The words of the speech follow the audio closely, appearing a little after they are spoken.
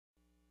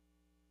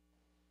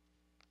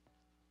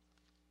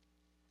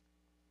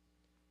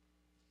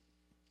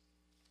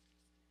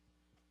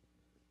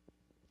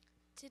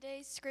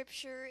Today's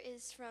scripture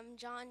is from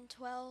John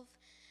 12,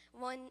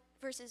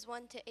 verses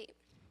 1 to 8.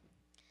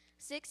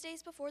 6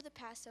 days before the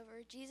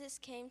Passover, Jesus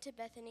came to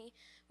Bethany,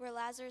 where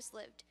Lazarus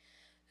lived,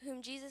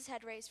 whom Jesus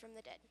had raised from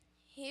the dead.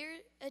 Here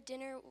a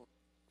dinner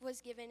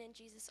was given in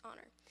Jesus'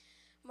 honor.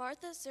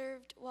 Martha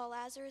served, while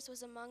Lazarus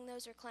was among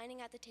those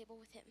reclining at the table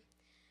with him.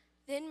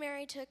 Then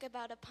Mary took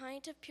about a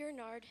pint of pure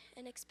nard,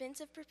 an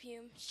expensive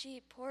perfume.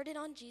 She poured it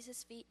on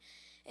Jesus' feet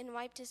and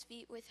wiped his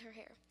feet with her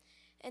hair.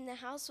 And the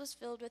house was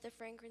filled with the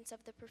fragrance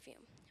of the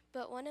perfume.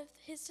 But one of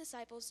his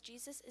disciples,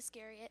 Judas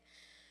Iscariot,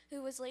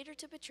 who was later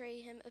to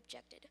betray him,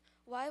 objected.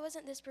 Why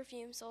wasn't this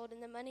perfume sold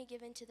and the money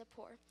given to the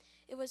poor?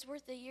 It was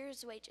worth a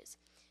year's wages.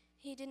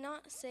 He did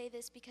not say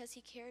this because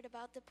he cared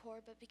about the poor,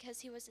 but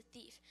because he was a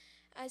thief.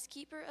 As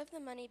keeper of the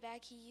money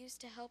bag, he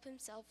used to help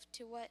himself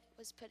to what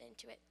was put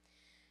into it.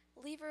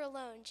 Leave her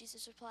alone,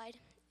 Jesus replied.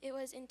 It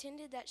was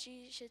intended that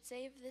she should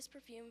save this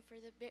perfume for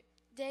the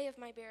day of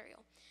my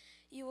burial.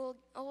 You will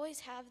always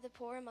have the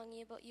poor among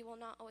you, but you will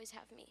not always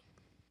have me.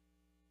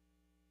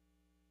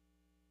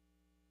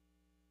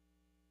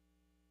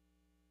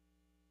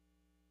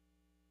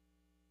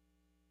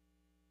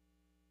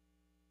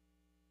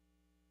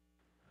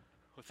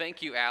 Well,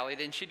 thank you, Allie.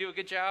 Didn't she do a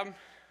good job?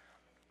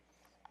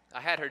 I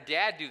had her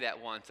dad do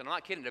that once, and I'm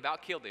not kidding, it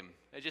about killed him.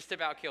 It just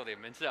about killed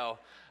him. And so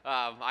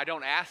I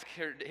don't ask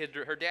her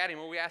dad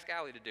anymore, we ask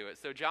Allie to do it.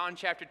 So John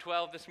chapter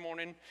 12 this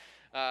morning.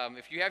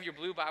 If you have your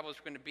blue Bibles,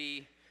 we're going to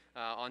be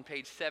on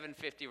page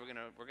 750. We're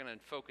going to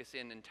focus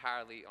in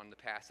entirely on the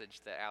passage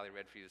that Allie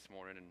read for you this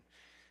morning,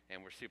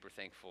 and we're super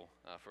thankful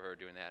for her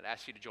doing that. I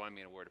ask you to join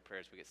me in a word of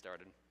prayer as we get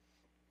started.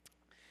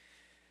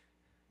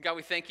 God,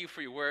 we thank you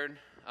for your word.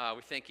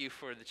 We thank you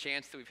for the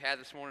chance that we've had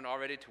this morning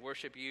already to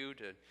worship you,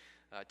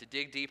 to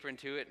dig deeper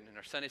into it in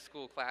our Sunday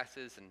school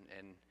classes,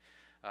 and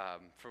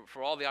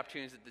for all the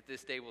opportunities that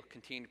this day will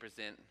continue to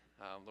present.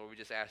 Lord, we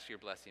just ask for your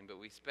blessing, but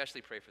we especially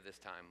pray for this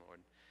time,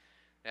 Lord.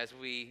 As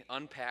we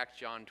unpack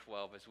John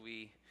 12, as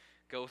we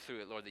go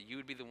through it, Lord, that you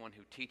would be the one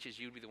who teaches,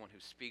 you would be the one who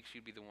speaks,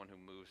 you'd be the one who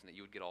moves, and that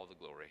you would get all the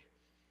glory.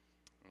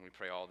 And we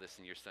pray all this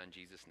in your Son,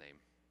 Jesus' name.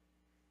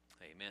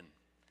 Amen.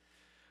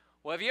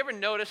 Well, have you ever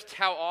noticed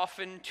how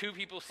often two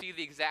people see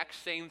the exact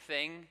same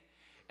thing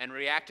and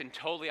react in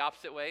totally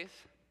opposite ways?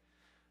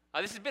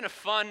 This has been a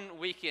fun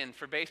weekend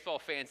for baseball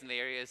fans in the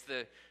area as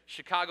the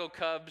Chicago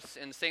Cubs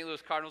and the St.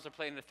 Louis Cardinals are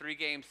playing the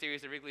 3-game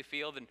series at Wrigley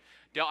Field. And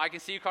I can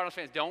see you Cardinals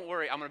fans, don't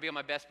worry, I'm going to be on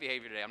my best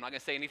behavior today. I'm not going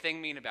to say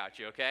anything mean about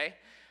you, okay?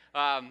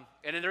 And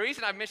then the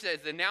reason I've mentioned that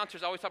is the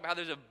announcers always talk about how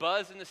there's a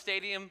buzz in the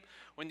stadium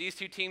when these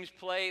two teams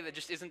play that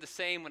just isn't the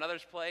same when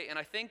others play. And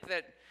I think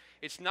that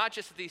it's not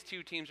just that these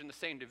two teams are in the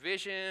same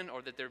division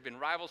or that there have been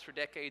rivals for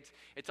decades.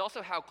 It's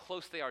also how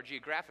close they are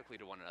geographically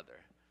to one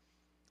another.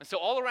 And so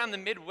all around the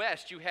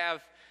Midwest, you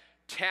have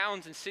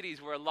towns and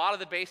cities where a lot of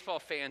the baseball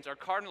fans are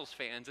Cardinals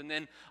fans, and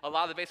then a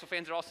lot of the baseball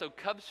fans are also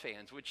Cubs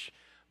fans, which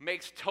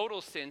makes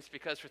total sense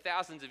because for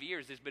thousands of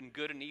years there's been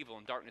good and evil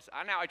and darkness.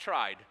 I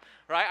tried,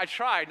 right? I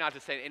tried not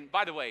to say it. And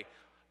by the way,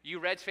 you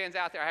Reds fans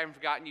out there, I haven't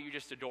forgotten you. You're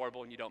just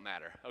adorable and you don't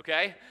matter,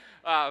 okay?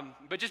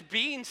 But just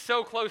being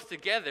so close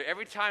together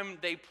every time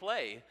they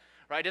play,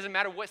 right? It doesn't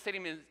matter what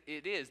stadium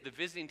it is, the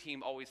visiting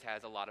team always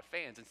has a lot of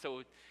fans. And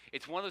so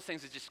it's one of those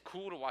things that's just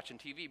cool to watch on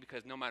TV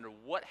because no matter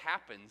what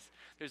happens,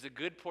 there's a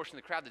good portion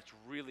of the crowd that's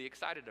really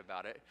excited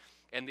about it.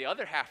 And the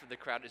other half of the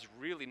crowd is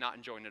really not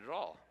enjoying it at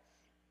all.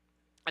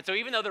 And so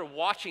even though they're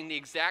watching the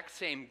exact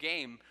same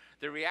game,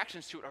 their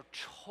reactions to it are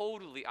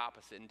totally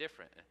opposite and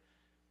different.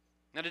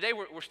 Now today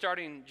we're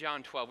starting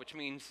John 12, which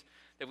means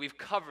that we've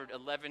covered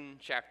 11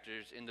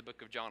 chapters in the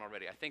book of John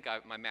already. I think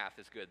my math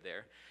is good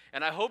there.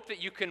 And I hope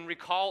that you can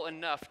recall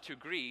enough to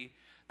agree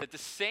that the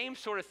same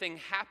sort of thing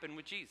happened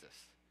with Jesus.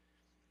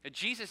 That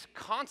Jesus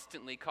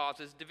constantly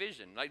causes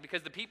division, like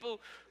because the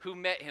people who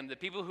met him, the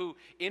people who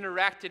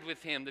interacted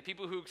with him, the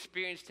people who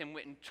experienced him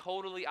went in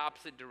totally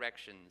opposite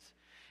directions.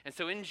 And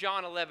so in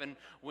John 11,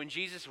 when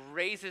Jesus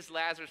raises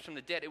Lazarus from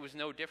the dead, it was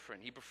no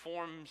different. He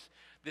performs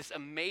this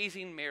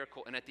amazing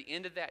miracle. And at the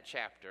end of that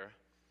chapter,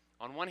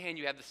 on one hand,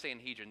 you have the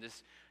Sanhedrin,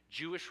 this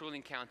Jewish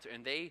ruling council,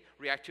 and they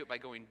react to it by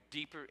going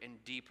deeper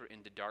and deeper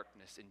into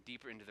darkness and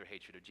deeper into their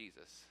hatred of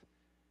Jesus.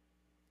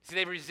 See,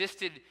 they've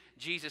resisted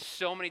Jesus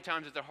so many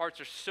times that their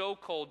hearts are so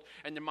cold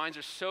and their minds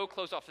are so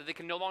closed off that they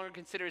can no longer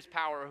consider his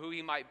power or who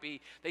he might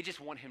be. They just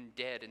want him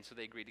dead, and so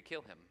they agree to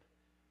kill him.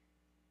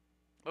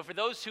 But for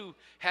those who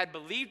had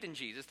believed in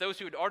Jesus, those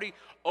who had already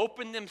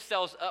opened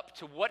themselves up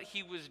to what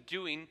he was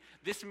doing,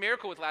 this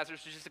miracle with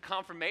Lazarus was just a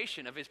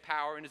confirmation of his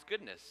power and his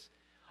goodness.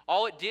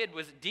 All it did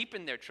was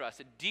deepen their trust.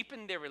 It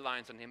deepened their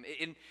reliance on him.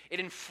 It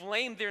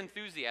inflamed their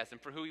enthusiasm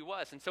for who he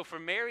was. And so for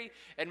Mary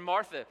and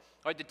Martha,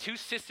 or the two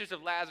sisters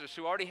of Lazarus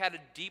who already had a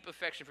deep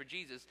affection for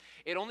Jesus,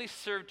 it only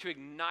served to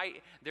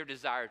ignite their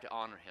desire to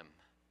honor him.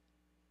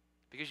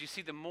 Because you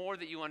see, the more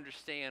that you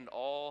understand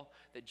all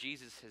that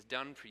Jesus has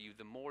done for you,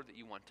 the more that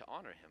you want to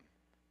honor him.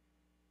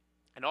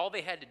 And all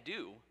they had to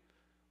do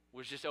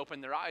was just open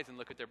their eyes and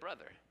look at their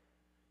brother,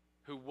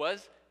 who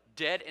was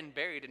dead and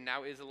buried and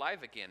now is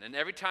alive again. And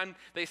every time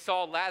they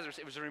saw Lazarus,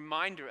 it was a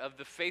reminder of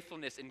the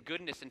faithfulness and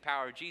goodness and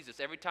power of Jesus.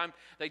 Every time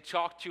they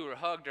talked to or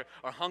hugged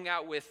or hung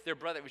out with their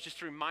brother, it was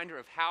just a reminder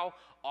of how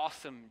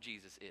awesome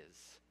Jesus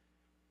is.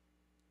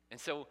 And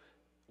so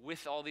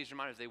with all these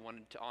reminders, they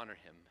wanted to honor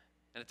him.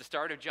 And at the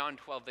start of John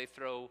 12, they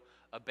throw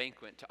a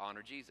banquet to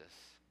honor Jesus.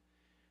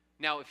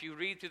 Now, if you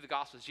read through the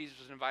Gospels, Jesus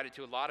was invited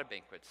to a lot of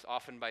banquets,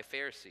 often by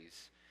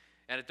Pharisees.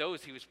 And at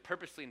those, he was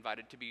purposely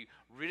invited to be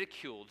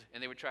ridiculed,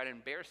 and they would try to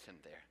embarrass him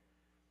there.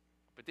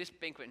 But this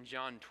banquet in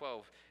John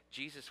 12,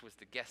 Jesus was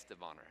the guest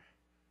of honor.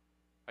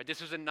 Right,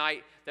 this was a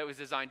night that was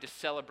designed to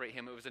celebrate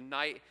him. It was a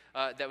night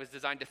that was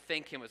designed to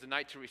thank him. It was a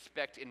night to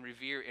respect and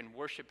revere and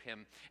worship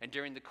him. And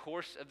during the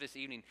course of this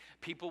evening,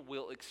 people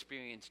will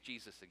experience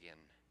Jesus again.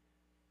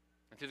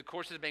 And through the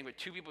course of the banquet,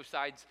 two people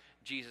besides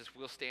Jesus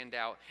will stand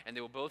out, and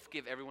they will both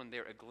give everyone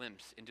there a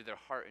glimpse into their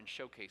heart and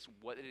showcase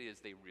what it is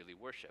they really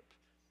worship.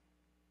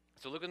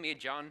 So look with me at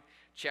John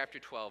chapter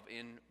 12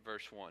 in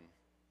verse 1.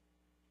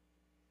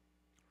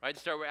 Right, to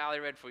start where Ali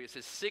read for you, it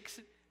says, 6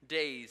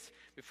 days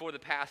before the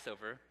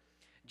Passover,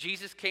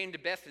 Jesus came to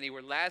Bethany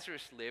where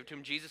Lazarus lived,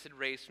 whom Jesus had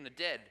raised from the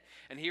dead.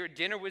 And here a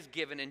dinner was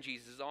given in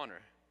Jesus'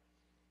 honor.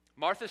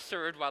 Martha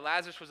served while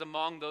Lazarus was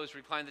among those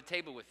reclined at the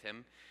table with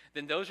him.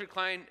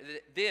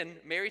 Then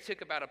Mary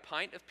took about a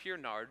pint of pure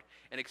nard,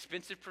 an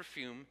expensive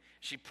perfume.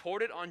 She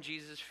poured it on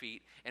Jesus'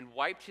 feet and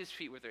wiped his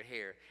feet with her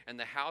hair, and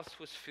the house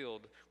was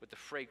filled with the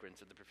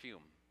fragrance of the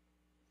perfume.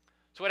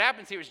 So what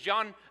happens here is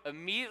John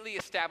immediately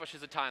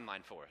establishes a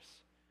timeline for us.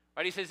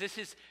 Right? He says this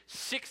is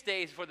 6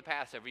 days before the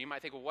Passover. You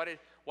might think, well,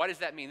 what does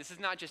that mean? This is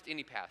not just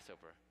any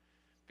Passover.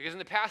 Because in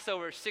the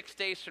Passover, 6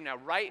 days from now,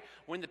 right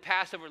when the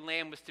Passover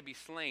lamb was to be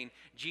slain,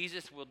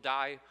 Jesus will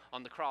die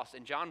on the cross.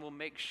 And John will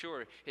make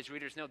sure his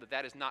readers know that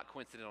that is not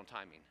coincidental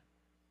timing.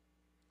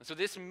 And so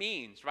this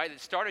means, right, at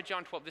the start of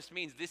John 12, this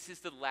means this is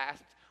the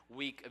last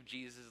week of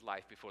Jesus'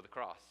 life before the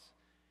cross.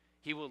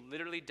 He will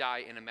literally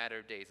die in a matter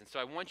of days. And so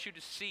I want you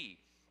to see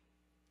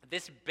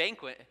this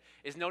banquet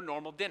is no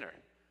normal dinner.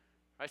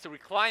 Right, so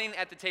reclining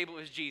at the table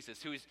is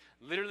Jesus, who is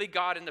literally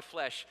God in the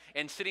flesh,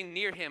 and sitting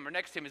near him or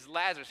next to him is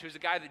Lazarus, who's the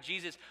guy that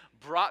Jesus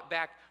brought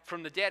back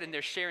from the dead, and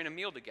they're sharing a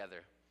meal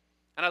together.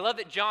 And I love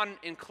that John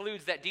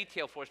includes that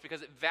detail for us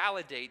because it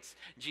validates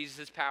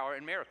Jesus' power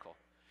and miracle.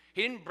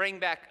 He didn't bring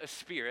back a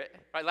spirit.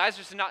 Right?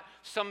 Lazarus is not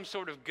some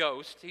sort of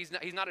ghost. He's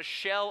not a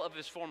shell of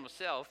his former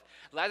self.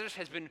 Lazarus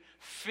has been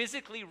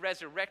physically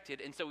resurrected,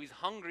 and so he's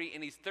hungry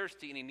and he's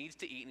thirsty and he needs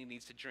to eat and he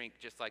needs to drink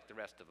just like the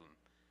rest of them.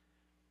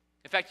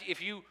 In fact,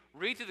 if you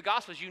read through the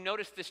Gospels, you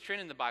notice this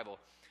trend in the Bible.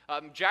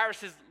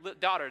 Jairus'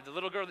 daughter, the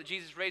little girl that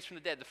Jesus raised from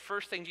the dead, the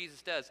first thing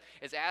Jesus does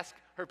is ask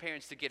her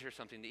parents to get her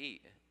something to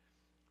eat.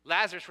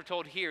 Lazarus, we're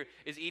told here,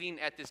 is eating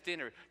at this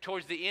dinner.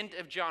 Towards the end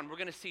of John, we're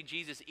going to see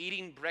Jesus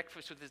eating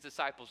breakfast with his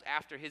disciples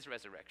after his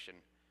resurrection.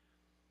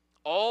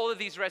 All of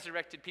these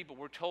resurrected people,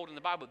 we're told in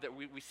the Bible that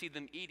we see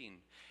them eating.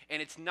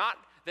 And it's not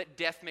that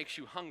death makes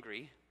you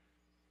hungry.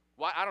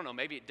 Well, I don't know,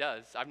 maybe it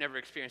does. I've never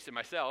experienced it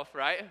myself,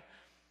 right?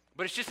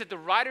 But it's just that the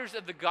writers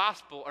of the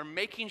gospel are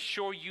making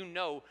sure you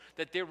know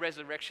that their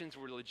resurrections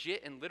were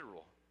legit and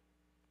literal.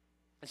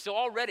 And so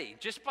already,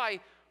 just by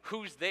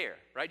who's there,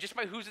 right? Just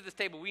by who's at this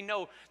table, we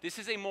know this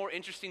is a more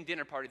interesting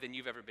dinner party than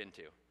you've ever been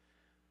to.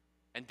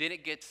 And then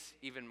it gets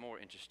even more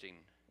interesting.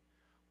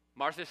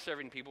 Martha's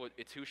serving people.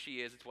 It's who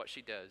she is. It's what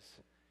she does.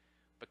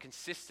 But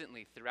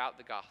consistently throughout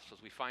the Gospels,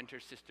 we find her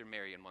sister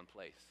Mary in one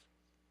place.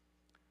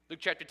 Luke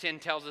chapter 10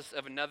 tells us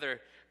of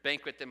another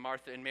banquet that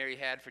Martha and Mary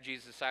had for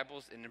Jesus'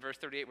 disciples. And in verse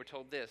 38, we're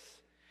told this.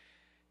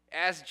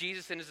 As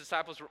Jesus and his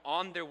disciples were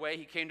on their way,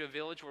 he came to a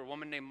village where a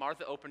woman named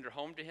Martha opened her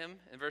home to him.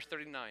 In verse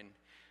 39,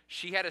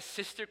 she had a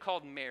sister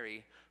called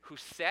Mary who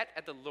sat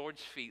at the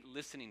Lord's feet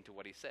listening to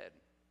what he said.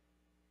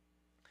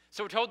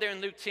 So we're told there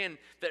in Luke 10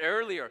 that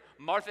earlier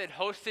Martha had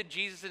hosted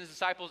Jesus and his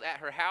disciples at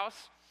her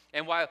house.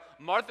 And while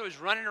Martha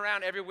was running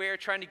around everywhere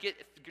trying to get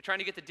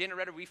the dinner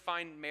ready, we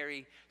find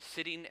Mary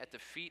sitting at the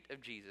feet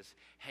of Jesus,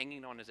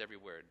 hanging on his every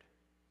word.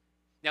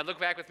 Now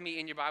look back with me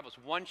in your Bibles,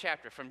 one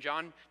chapter from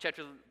John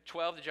chapter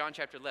 12 to John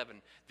chapter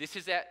 11. This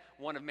is at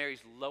one of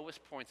Mary's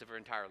lowest points of her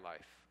entire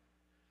life.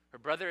 Her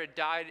brother had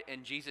died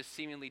and Jesus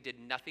seemingly did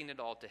nothing at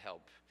all to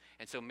help.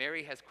 And so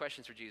Mary has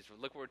questions for Jesus.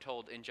 Look what we're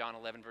told in John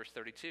 11 verse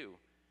 32.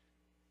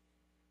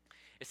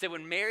 It said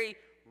when Mary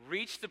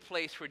reached the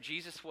place where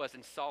Jesus was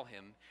and saw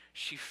him,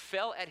 she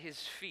fell at his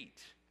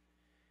feet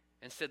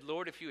and said,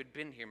 Lord, if you had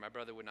been here, my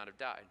brother would not have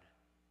died.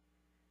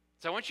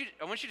 So I want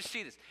you to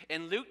see this.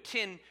 In Luke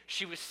 10,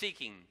 she was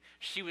seeking,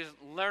 she was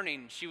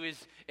learning, she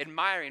was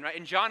admiring, right?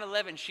 In John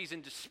 11, she's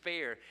in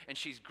despair and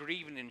she's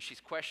grieving and she's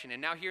questioning.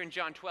 And now here in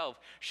John 12,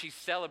 she's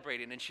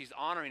celebrating and she's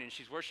honoring and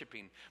she's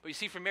worshiping. But you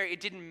see, for Mary,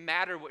 it didn't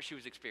matter what she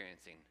was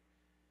experiencing.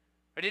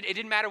 It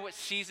didn't matter what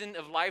season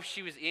of life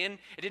she was in.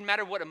 It didn't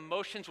matter what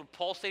emotions were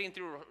pulsating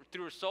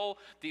through her soul.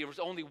 There was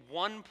only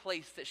one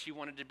place that she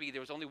wanted to be.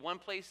 There was only one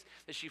place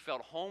that she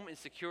felt home and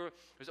secure. There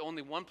was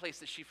only one place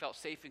that she felt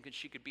safe and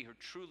she could be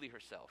truly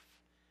herself.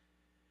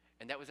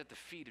 And that was at the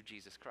feet of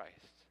Jesus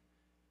Christ.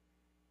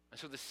 And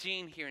so the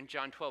scene here in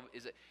John 12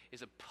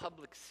 is a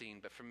public scene,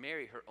 but for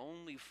Mary, her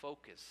only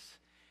focus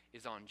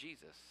is on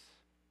Jesus.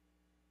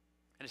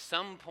 And at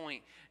some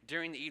point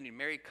during the evening,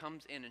 Mary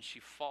comes in and she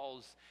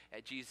falls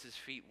at Jesus'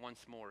 feet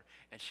once more.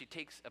 And she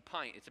takes a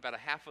pint. It's about a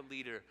half a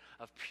liter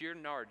of pure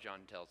nard,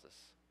 John tells us.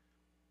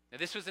 Now,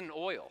 this was an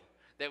oil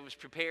that was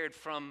prepared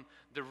from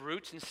the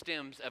roots and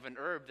stems of an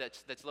herb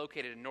that's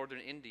located in northern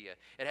India.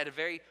 It had a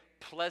very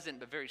pleasant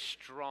but very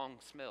strong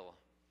smell.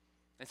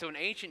 And so in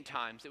ancient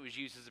times, it was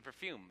used as a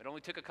perfume. It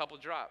only took a couple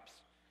drops.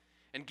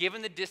 And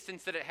given the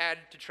distance that it had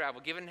to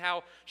travel, given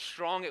how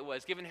strong it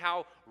was, given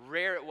how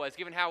rare it was,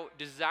 given how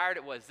desired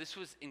it was, this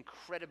was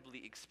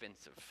incredibly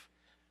expensive.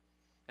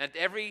 And at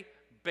every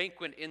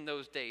banquet in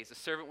those days, a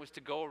servant was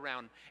to go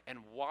around and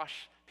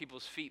wash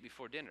people's feet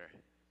before dinner.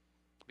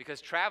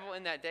 Because travel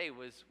in that day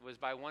was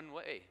by one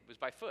way, was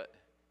by foot.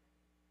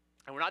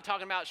 And we're not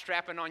talking about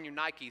strapping on your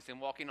Nikes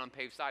and walking on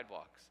paved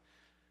sidewalks.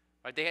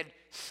 Right? They had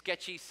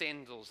sketchy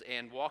sandals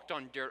and walked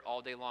on dirt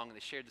all day long, and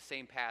they shared the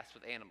same paths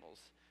with animals.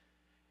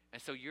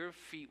 And so your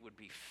feet would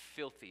be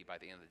filthy by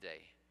the end of the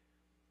day.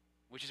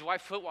 Which is why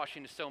foot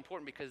washing is so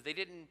important, because they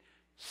didn't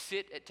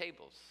sit at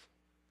tables.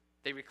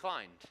 They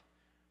reclined.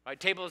 Right?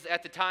 Tables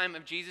at the time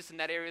of Jesus in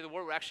that area of the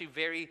world were actually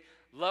very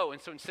low.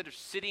 And so instead of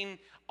sitting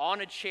on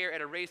a chair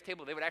at a raised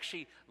table, they would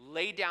actually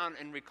lay down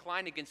and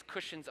recline against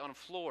cushions on a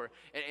floor.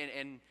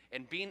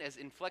 And being as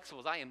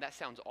inflexible as I am, that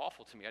sounds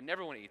awful to me. I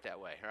never want to eat that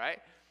way, right?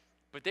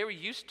 But they were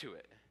used to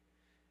it.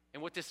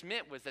 And what this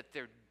meant was that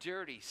their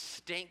dirty,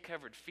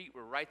 stank-covered feet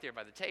were right there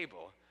by the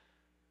table.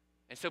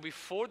 And so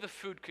before the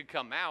food could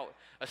come out,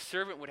 a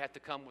servant would have to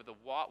come with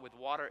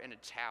water and a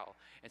towel.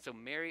 And so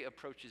Mary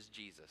approaches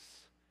Jesus,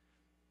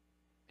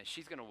 and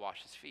she's going to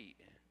wash his feet.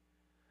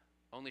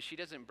 Only she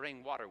doesn't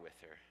bring water with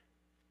her.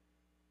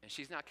 And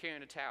she's not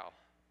carrying a towel,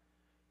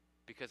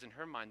 because in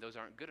her mind, those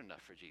aren't good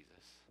enough for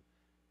Jesus.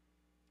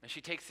 And she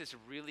takes this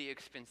really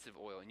expensive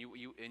oil, and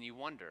you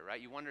wonder,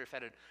 right? You wonder if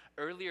at an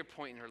earlier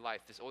point in her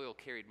life, this oil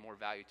carried more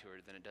value to her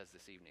than it does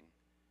this evening.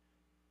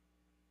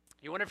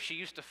 You wonder if she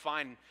used to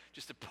find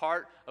just a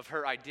part of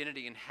her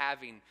identity in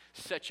having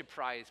such a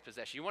prized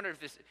possession. You wonder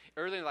if this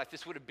early in life,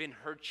 this would have been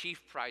her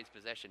chief prized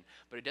possession,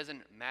 but it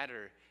doesn't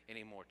matter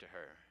anymore to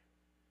her.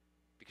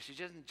 Because she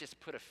doesn't just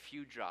put a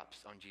few drops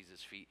on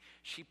Jesus' feet.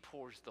 She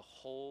pours the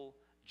whole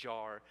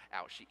jar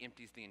out. She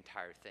empties the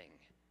entire thing.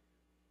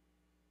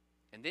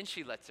 And then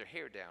she lets her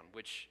hair down,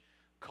 which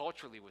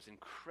culturally was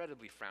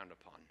incredibly frowned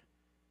upon.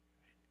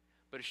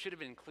 But it should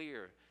have been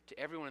clear to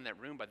everyone in that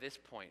room by this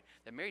point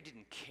that Mary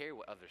didn't care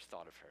what others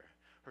thought of her.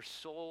 Her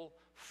sole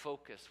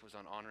focus was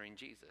on honoring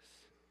Jesus.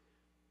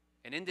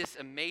 And in this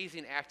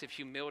amazing act of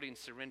humility and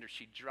surrender,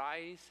 she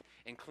dries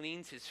and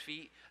cleans his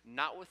feet,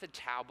 not with a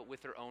towel, but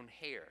with her own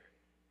hair.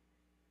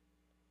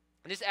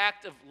 And this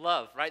act of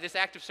love, right, this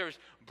act of service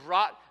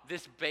brought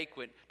this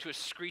banquet to a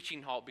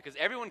screeching halt, because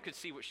everyone could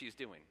see what she's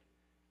doing.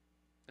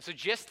 And so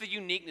just the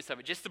uniqueness of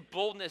it, just the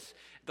boldness,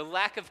 the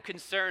lack of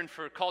concern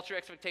for cultural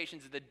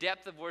expectations, the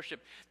depth of worship,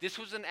 this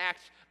was an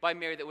act by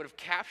Mary that would have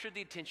captured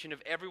the attention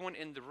of everyone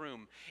in the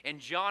room. And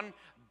John,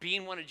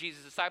 being one of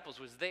Jesus'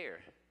 disciples, was there.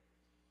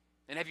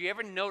 And have you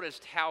ever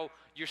noticed how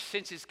your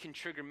senses can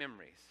trigger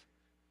memories?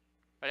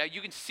 Right?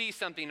 You can see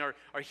something or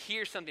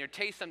hear something or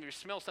taste something or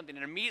smell something,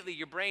 and immediately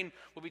your brain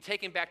will be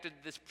taken back to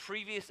this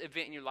previous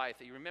event in your life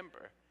that you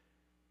remember.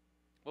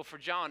 Well, for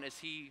John, as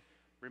he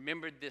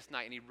remembered this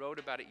night, and he wrote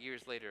about it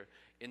years later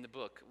in the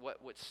book,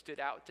 what stood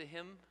out to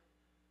him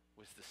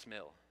was the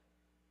smell.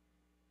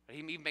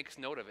 He makes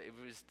note of it.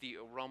 It was the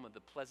aroma, the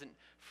pleasant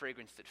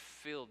fragrance that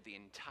filled the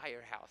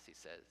entire house, he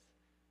says.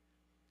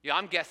 Yeah,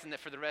 I'm guessing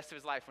that for the rest of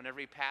his life, whenever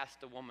he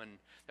passed a woman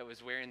that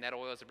was wearing that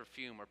oil as a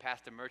perfume or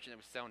passed a merchant that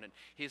was selling it,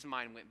 his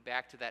mind went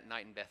back to that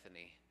night in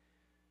Bethany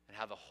and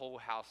how the whole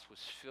house was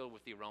filled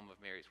with the aroma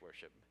of Mary's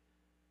worship.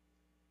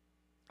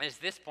 And it's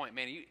this point,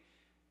 man,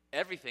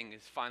 everything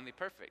is finally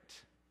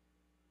perfect.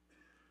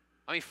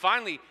 I mean,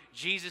 finally,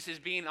 Jesus is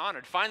being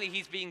honored. Finally,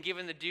 he's being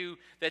given the due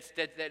that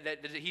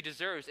he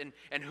deserves.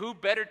 And who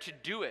better to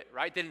do it,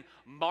 right, than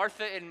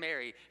Martha and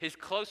Mary, his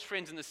close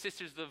friends and the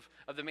sisters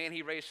of the man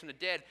he raised from the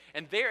dead.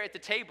 And there at the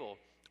table,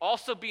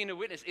 also being a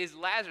witness, is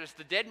Lazarus,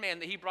 the dead man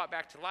that he brought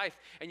back to life.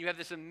 And you have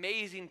this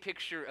amazing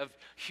picture of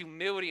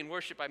humility and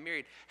worship by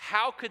Mary.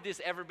 How could this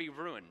ever be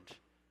ruined?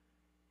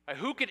 Right,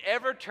 who could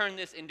ever turn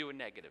this into a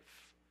negative?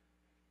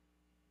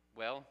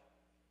 Well,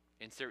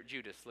 insert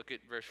Judas. Look at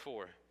verse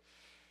 4.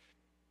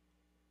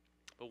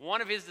 But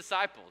one of his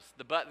disciples,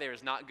 the but there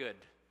is not good,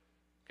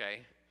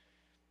 okay?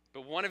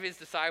 But one of his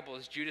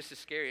disciples, Judas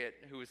Iscariot,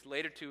 who was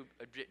later to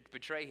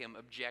betray him,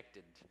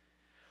 objected.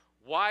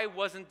 Why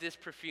wasn't this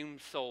perfume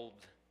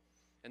sold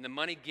and the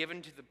money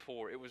given to the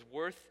poor? It was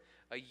worth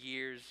a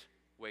year's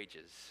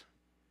wages.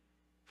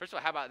 First of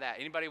all, how about that?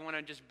 Anybody want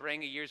to just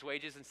bring a year's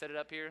wages and set it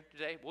up here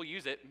today? We'll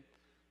use it.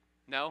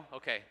 No?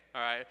 Okay,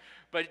 all right.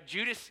 But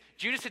Judas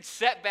had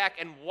sat back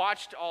and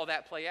watched all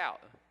that play out.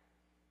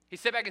 He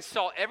sat back and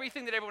saw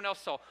everything that everyone else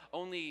saw,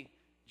 only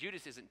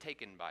Judas isn't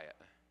taken by it.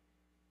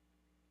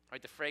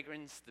 Right? The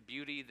fragrance, the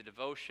beauty, the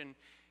devotion,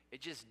 it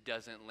just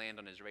doesn't land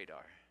on his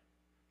radar.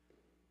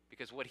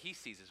 because what he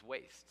sees is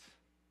waste.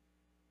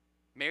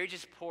 Mary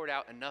just poured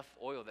out enough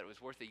oil that it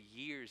was worth a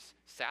year's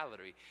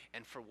salary.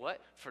 And for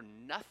what? For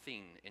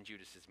nothing in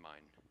Judas's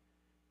mind.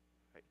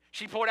 Right?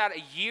 She poured out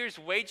a year's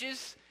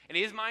wages in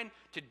his mind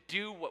to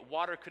do what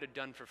water could have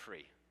done for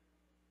free.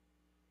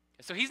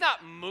 And so he's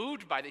not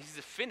moved by this. He's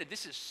offended.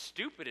 This is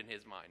stupid in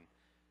his mind.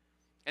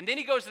 And then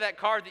he goes to that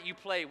card that you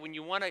play when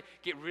you want to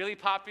get really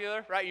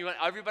popular, right? You want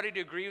everybody to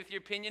agree with your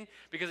opinion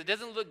because it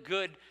doesn't look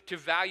good to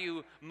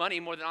value money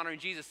more than honoring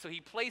Jesus. So he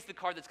plays the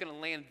card that's going to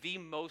land the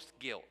most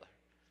guilt.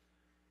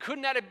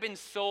 Couldn't that have been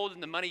sold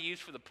and the money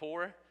used for the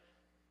poor?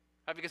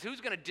 Right? Because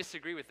who's going to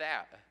disagree with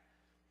that?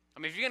 I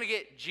mean, if you're going to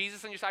get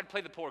Jesus on your side,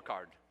 play the poor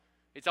card.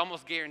 It's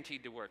almost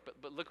guaranteed to work.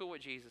 But look at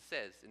what Jesus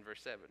says in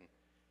verse 7.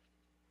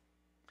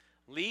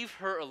 Leave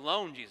her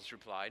alone, Jesus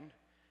replied.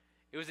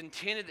 It was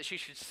intended that she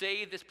should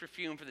save this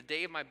perfume for the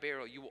day of my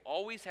burial. You will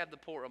always have the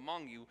poor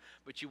among you,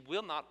 but you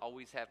will not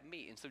always have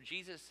me. And so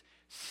Jesus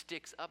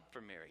sticks up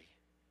for Mary.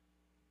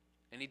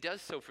 And he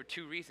does so for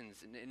two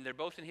reasons, and they're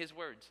both in his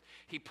words.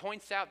 He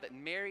points out that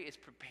Mary is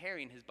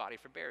preparing his body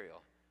for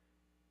burial.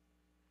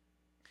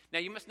 Now,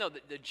 you must know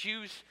that the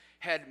Jews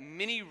had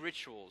many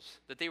rituals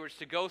that they were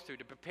to go through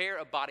to prepare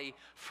a body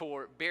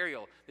for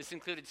burial. This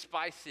included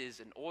spices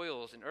and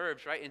oils and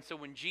herbs, right? And so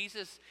when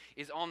Jesus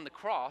is on the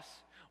cross,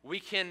 we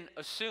can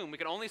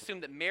only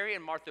assume that Mary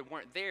and Martha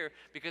weren't there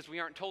because we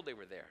aren't told they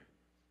were there.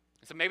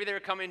 So maybe they were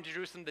coming to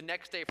Jerusalem the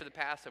next day for the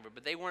Passover,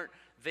 but they weren't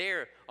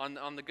there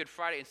on the Good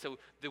Friday. And so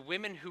the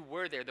women who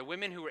were there, the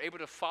women who were able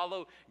to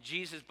follow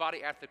Jesus'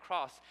 body at the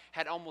cross,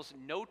 had almost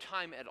no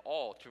time at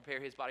all to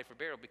prepare his body for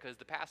burial because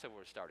the Passover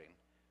was starting.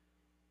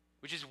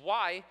 Which is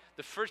why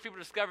the first people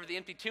to discover the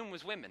empty tomb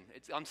was women.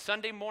 It's on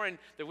Sunday morning,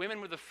 the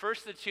women were the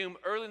first to the tomb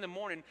early in the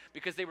morning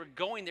because they were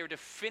going there to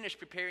finish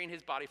preparing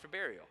his body for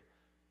burial.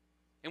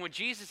 And what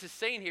Jesus is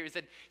saying here is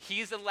that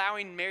he's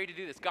allowing Mary to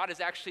do this. God has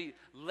actually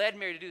led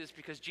Mary to do this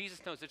because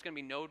Jesus knows there's going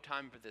to be no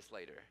time for this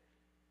later.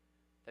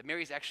 That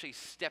Mary's actually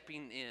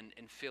stepping in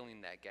and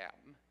filling that gap.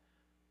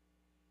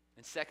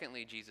 And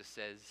secondly, Jesus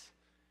says,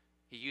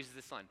 he uses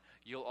this line,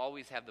 you'll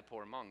always have the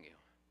poor among you.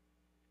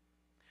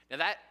 Now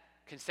that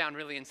can sound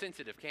really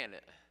insensitive, can't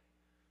it?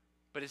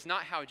 But it's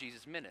not how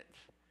Jesus meant it.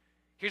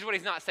 Here's what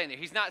he's not saying there.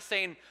 He's not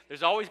saying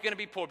there's always going to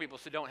be poor people,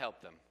 so don't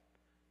help them.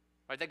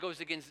 Right? That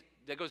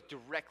goes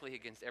directly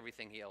against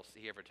everything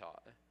he ever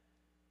taught.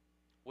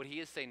 What he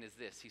is saying is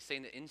this. He's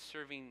saying that in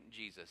serving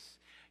Jesus,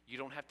 you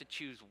don't have to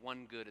choose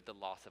one good at the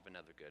loss of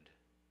another good.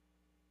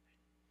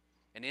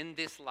 And in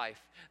this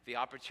life, the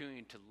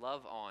opportunity to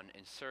love on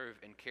and serve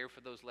and care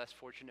for those less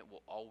fortunate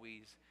will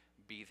always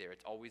be there.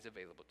 It's always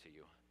available to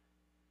you.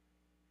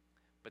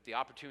 But the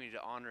opportunity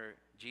to honor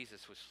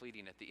Jesus was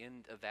fleeting. At the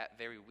end of that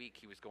very week,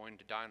 he was going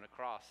to die on a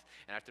cross.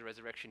 And after the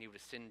resurrection, he would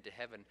ascend to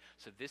heaven.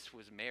 So this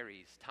was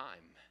Mary's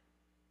time.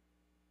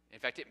 In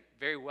fact, it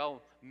very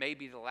well may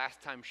be the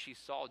last time she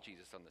saw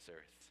Jesus on this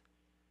earth.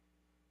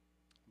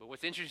 But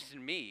what's interesting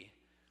to me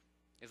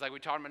is, like we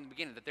talked about in the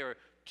beginning, that there are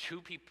two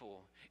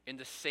people in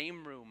the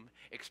same room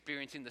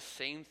experiencing the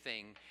same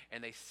thing,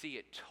 and they see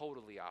it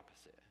totally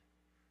opposite.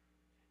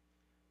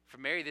 For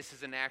Mary, this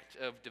is an act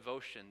of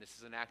devotion. This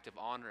is an act of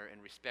honor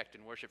and respect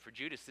and worship. For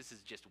Judas, this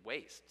is just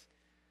waste.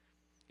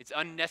 It's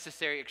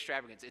unnecessary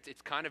extravagance.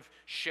 It's kind of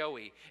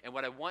showy. And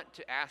what I want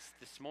to ask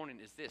this morning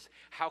is this.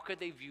 How could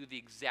they view the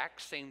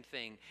exact same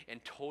thing in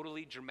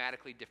totally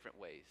dramatically different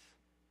ways?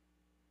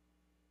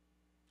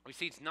 We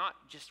see it's not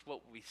just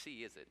what we see,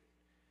 is it?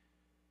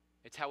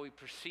 It's how we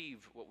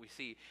perceive what we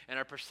see. And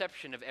our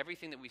perception of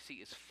everything that we see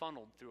is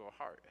funneled through our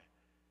heart.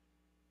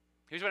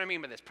 Here's what I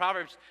mean by this.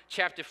 Proverbs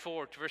chapter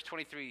 4, verse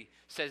 23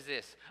 says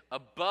this.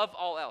 Above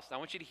all else, now I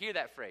want you to hear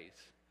that phrase.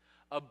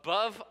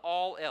 Above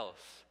all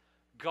else,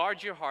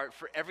 guard your heart,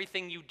 for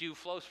everything you do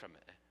flows from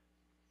it.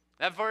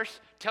 That verse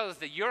tells us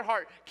that your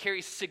heart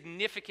carries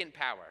significant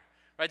power.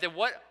 Right? That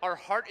what our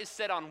heart is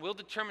set on will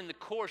determine the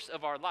course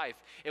of our life.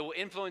 It will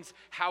influence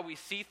how we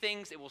see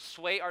things. It will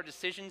sway our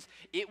decisions.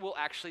 It will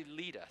actually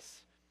lead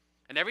us.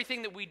 And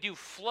everything that we do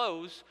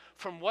flows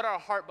from what our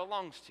heart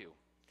belongs to.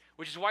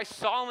 Which is why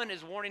Solomon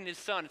is warning his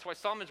son. It's why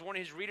Solomon is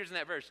warning his readers in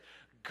that verse.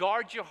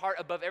 Guard your heart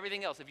above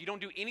everything else. If you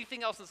don't do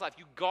anything else in this life,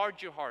 you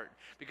guard your heart.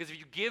 Because if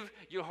you give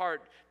your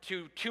heart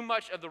to too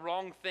much of the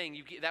wrong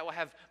thing, that will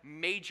have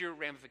major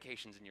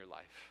ramifications in your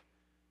life.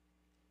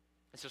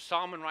 And so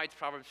Solomon writes,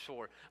 Proverbs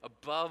 4,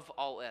 above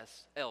all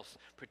else,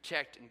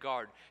 protect and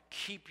guard.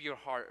 Keep your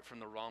heart from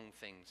the wrong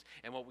things.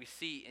 And what we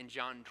see in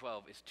John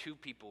 12 is two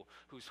people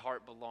whose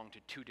heart belong to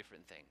two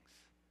different things.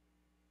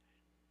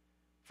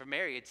 For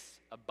Mary, it's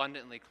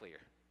abundantly clear.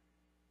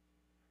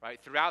 Right?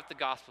 Throughout the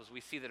Gospels, we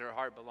see that her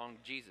heart belonged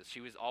to Jesus. She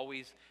was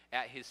always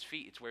at his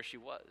feet. It's where she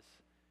was.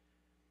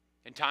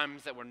 In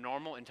times that were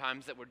normal, in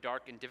times that were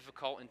dark and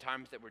difficult, in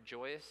times that were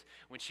joyous,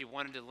 when she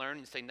wanted to learn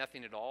and say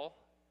nothing at all,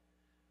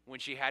 when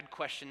she had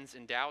questions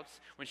and doubts,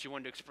 when she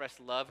wanted to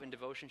express love and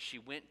devotion, she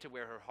went to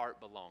where her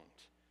heart belonged.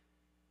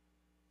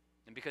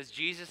 And because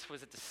Jesus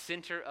was at the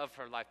center of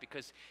her life,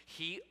 because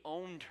he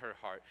owned her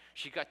heart,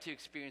 she got to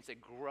experience a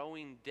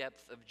growing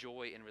depth of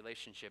joy in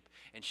relationship.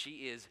 And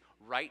she is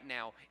right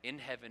now in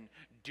heaven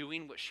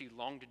doing what she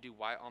longed to do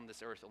while on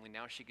this earth, only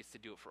now she gets to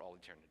do it for all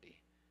eternity.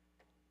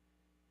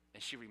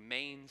 And she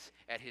remains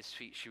at his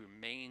feet. She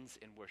remains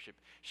in worship.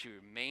 She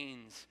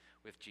remains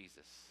with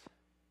Jesus.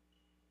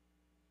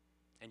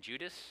 And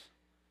Judas?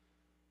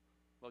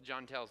 Well,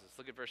 John tells us.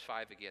 Look at verse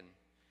 5 again.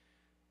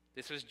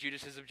 This was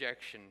Judas's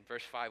objection.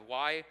 Verse 5,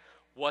 why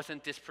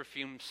wasn't this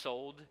perfume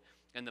sold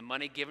and the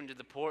money given to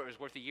the poor? It was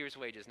worth a year's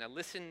wages. Now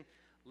listen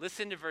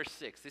to verse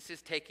 6. This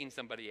is taking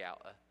somebody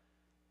out.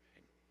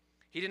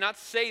 He did not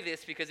say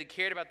this because he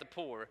cared about the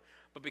poor,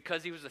 but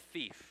because he was a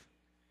thief.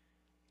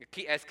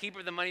 As keeper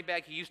of the money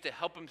bag, he used to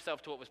help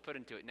himself to what was put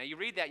into it. Now you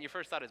read that and your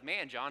first thought is,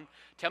 man, John,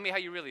 tell me how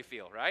you really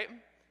feel, right?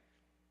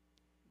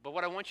 But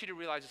what I want you to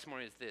realize this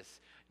morning is this.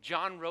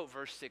 John wrote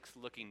verse 6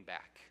 looking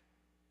back.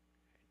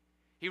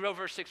 He wrote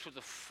verse 6 with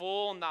the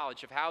full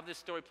knowledge of how this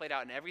story played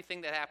out and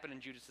everything that happened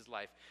in Judas'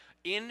 life.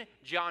 In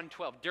John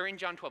 12, during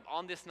John 12,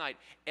 on this night,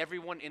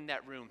 everyone in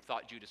that room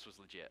thought Judas was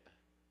legit.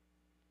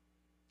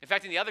 In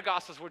fact, in the other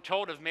Gospels, we're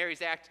told of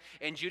Mary's act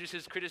and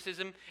Judas'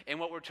 criticism, and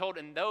what we're told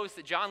in those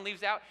that John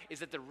leaves out is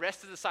that the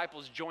rest of the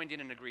disciples joined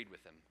in and agreed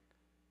with him.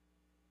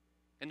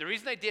 And the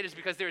reason they did is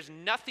because there's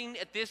nothing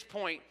at this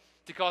point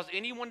to cause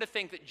anyone to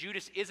think that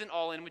Judas isn't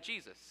all in with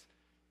Jesus.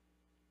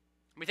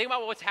 When we think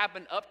about what's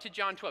happened up to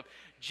John 12,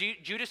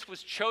 Judas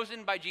was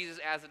chosen by Jesus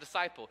as a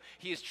disciple.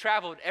 He has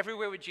traveled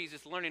everywhere with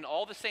Jesus, learning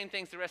all the same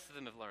things the rest of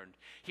them have learned.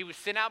 He was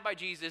sent out by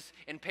Jesus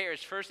in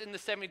pairs, first in the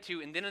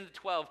 72 and then in the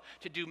 12,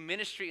 to do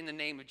ministry in the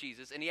name of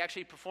Jesus. And he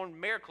actually performed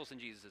miracles in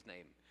Jesus'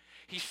 name.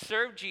 He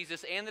served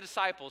Jesus and the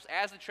disciples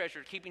as the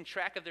treasurer, keeping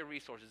track of their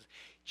resources.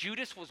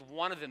 Judas was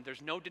one of them.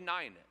 There's no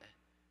denying it.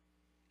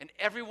 And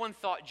everyone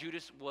thought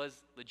Judas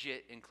was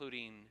legit,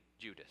 including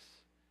Judas.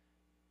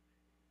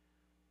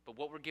 But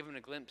what we're given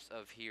a glimpse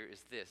of here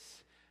is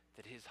this,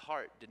 that his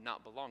heart did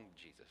not belong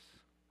to Jesus.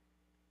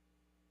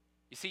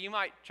 You see, you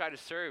might try to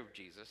serve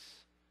Jesus.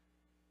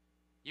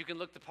 You can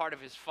look the part of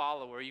his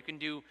follower. You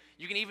can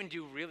even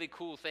do really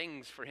cool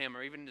things for him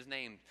or even his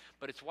name.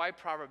 But it's why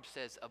Proverbs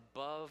says,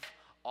 above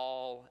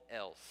all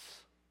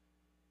else,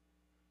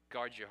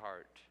 guard your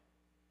heart.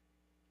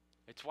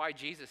 It's why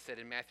Jesus said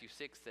in Matthew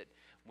 6 that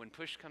when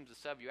push comes to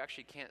shove, you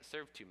actually can't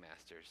serve two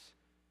masters.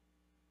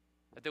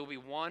 That there will be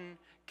one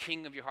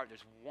king of your heart.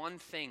 There's one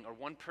thing or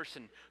one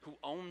person who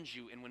owns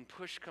you, and when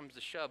push comes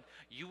to shove,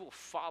 you will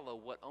follow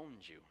what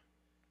owns you.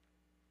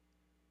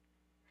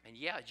 And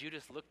yeah,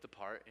 Judas looked the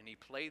part, and he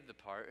played the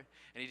part,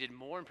 and he did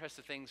more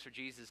impressive things for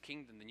Jesus'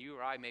 kingdom than you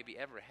or I maybe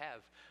ever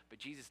have, but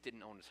Jesus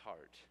didn't own his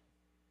heart.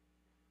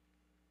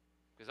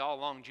 Because all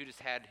along, Judas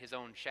had his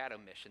own shadow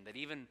mission, that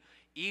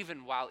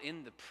even while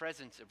in the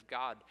presence of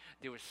God,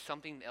 there was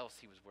something else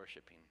he was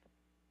worshiping.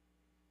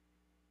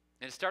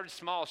 And it started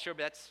small, sure,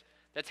 but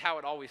that's how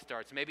it always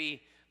starts.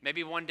 Maybe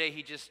one day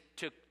he just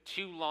took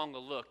too long a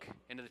look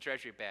into the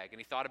treasury bag and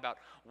he thought about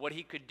what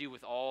he could do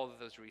with all of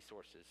those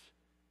resources.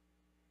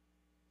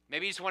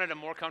 Maybe he just wanted a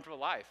more comfortable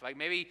life. Like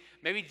maybe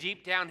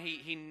deep down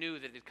he knew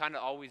that it kind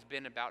of always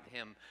been about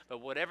him.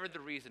 But whatever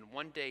the reason,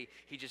 one day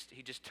he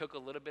just took a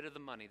little bit of the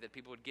money that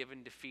people had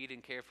given to feed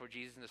and care for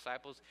Jesus and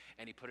disciples,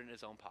 and he put it in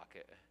his own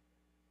pocket.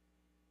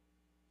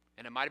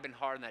 And it might have been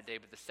hard on that day,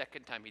 but the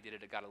second time he did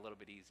it, it got a little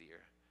bit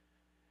easier.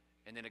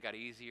 And then it got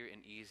easier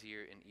and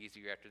easier and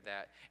easier after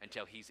that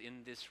until he's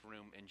in this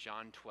room in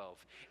John 12,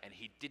 and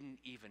he didn't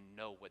even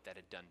know what that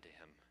had done to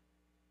him.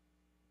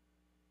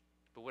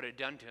 But what it had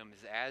done to him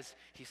is as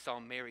he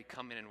saw Mary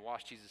come in and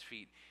wash Jesus'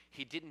 feet,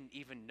 he didn't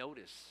even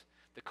notice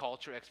the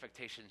cultural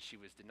expectations she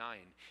was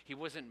denying. He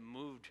wasn't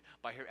moved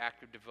by her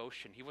act of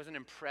devotion. He wasn't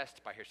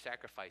impressed by her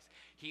sacrifice.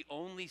 He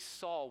only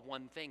saw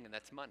one thing, and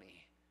that's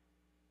money.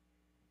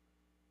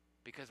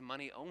 Because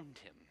money owned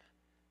him.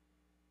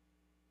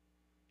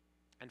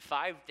 And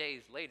 5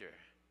 days later,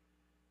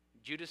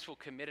 Judas will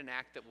commit an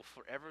act that will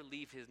forever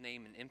leave his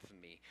name in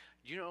infamy.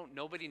 Do you know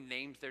nobody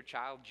names their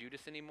child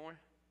Judas anymore?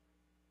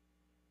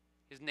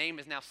 His name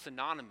is now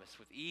synonymous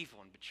with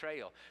evil and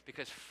betrayal,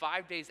 because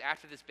 5 days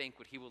after this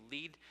banquet, he will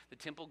lead the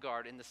temple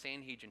guard in the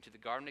Sanhedrin to the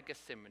Garden of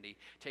Gethsemane,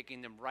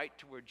 taking them right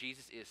to where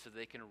Jesus is so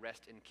they can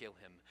arrest and kill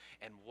him.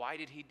 And why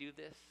did he do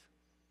this?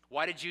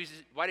 What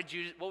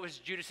was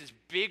Judas'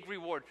 big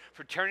reward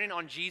for turning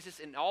on Jesus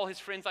and all his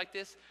friends like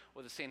this?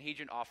 Well, the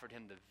Sanhedrin offered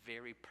him the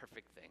very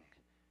perfect thing.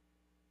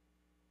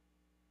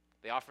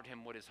 They offered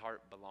him what his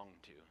heart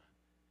belonged to.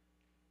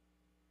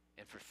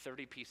 And for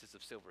 30 pieces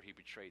of silver, he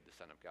betrayed the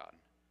Son of God.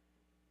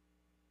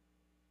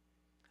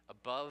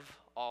 Above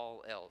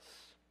all else,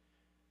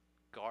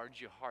 guard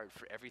your heart,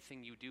 for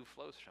everything you do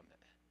flows from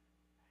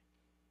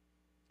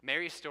it.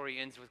 Mary's story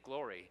ends with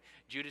glory.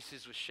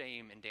 Judas's with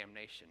shame and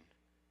damnation.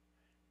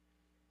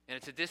 And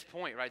it's at this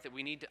point, right, that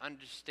we need to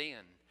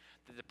understand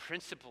that the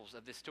principles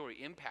of this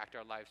story impact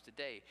our lives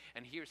today.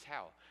 And here's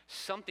how.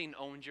 Something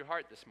owns your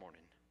heart this morning.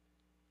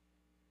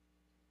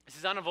 This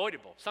is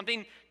unavoidable.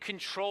 Something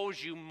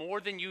controls you more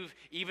than you've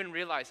even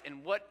realized.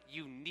 And what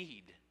you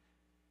need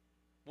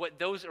What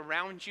those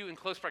around you in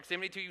close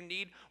proximity to you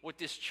need, what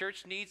this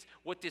church needs,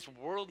 what this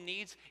world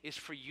needs, is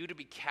for you to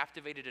be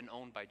captivated and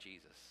owned by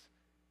Jesus.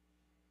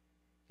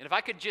 And if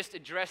I could just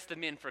address the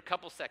men for a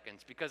couple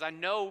seconds, because I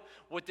know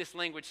what this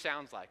language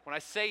sounds like. When I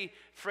say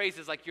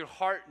phrases like your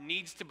heart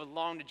needs to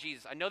belong to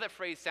Jesus, I know that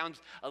phrase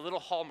sounds a little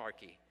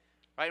hallmarky,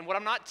 right? And what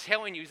I'm not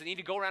telling you is I need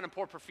to go around and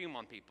pour perfume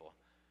on people,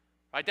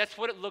 right? That's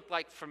what it looked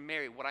like for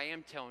Mary. What I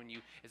am telling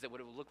you is that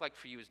what it will look like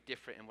for you is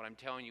different, and what I'm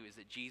telling you is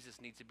that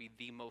Jesus needs to be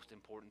the most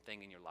important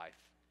thing in your life.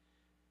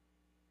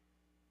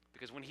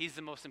 Because when he's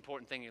the most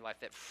important thing in your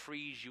life, that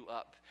frees you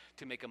up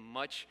to make a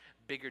much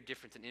bigger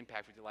difference and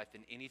impact with your life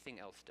than anything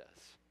else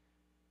does.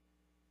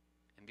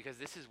 And because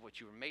this is what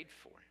you were made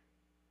for.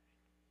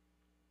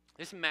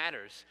 This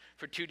matters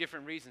for two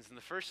different reasons. And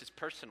the first is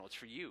personal. It's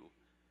for you.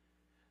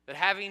 That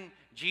having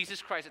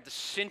Jesus Christ at the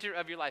center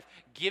of your life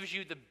gives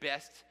you the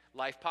best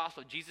life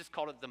possible. Jesus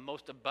called it the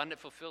most abundant,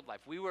 fulfilled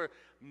life. We were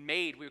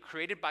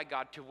created by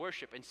God to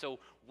worship. And so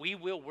we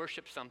will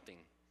worship something.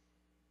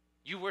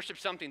 You worship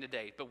something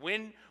today, but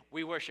when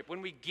we worship,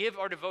 when we give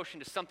our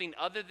devotion to something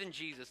other than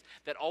Jesus,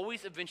 that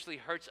always eventually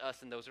hurts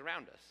us and those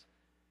around us.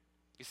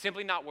 It's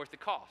simply not worth the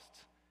cost.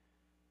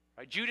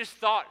 Right? Judas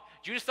thought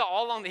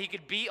all along that he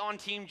could be on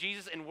Team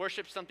Jesus and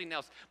worship something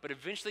else, but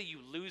eventually you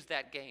lose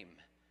that game.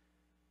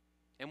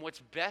 And what's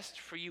best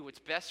for you, what's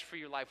best for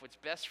your life, what's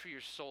best for your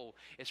soul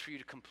is for you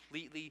to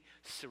completely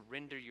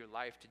surrender your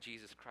life to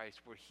Jesus Christ,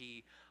 where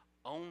he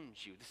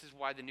owns you. This is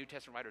why the New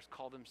Testament writers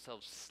call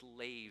themselves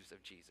slaves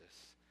of Jesus.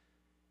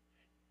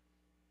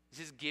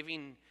 This is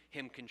giving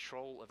him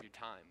control of your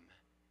time.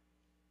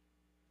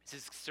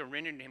 This is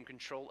surrendering to him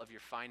control of your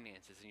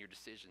finances and your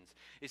decisions.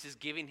 This is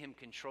giving him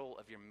control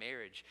of your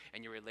marriage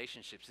and your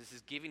relationships. This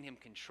is giving him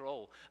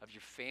control of your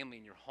family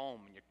and your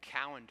home and your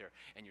calendar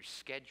and your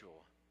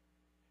schedule.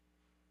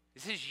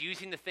 This is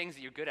using the things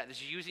that you're good at. This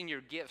is using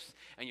your gifts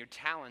and your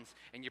talents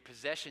and your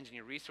possessions and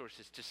your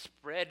resources to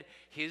spread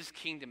his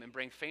kingdom and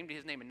bring fame to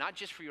his name, and not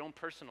just for your own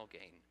personal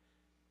gain.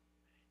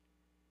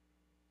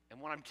 And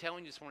what I'm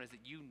telling you this morning is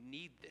that you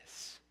need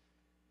this.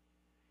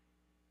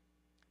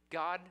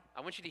 God,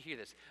 I want you to hear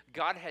this.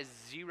 God has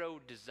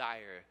zero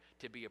desire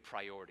to be a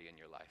priority in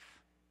your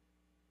life.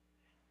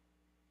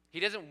 He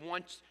doesn't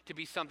want to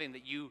be something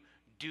that you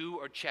do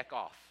or check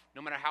off,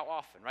 no matter how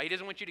often, right? He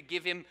doesn't want you to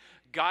give him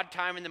God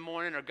time in the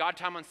morning or God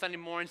time on Sunday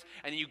mornings,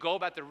 and then you go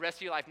about the rest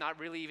of your life not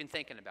really even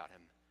thinking about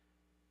him.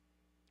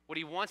 What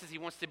he wants is he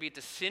wants to be at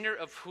the center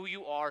of who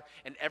you are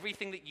and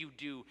everything that you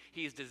do.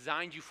 He has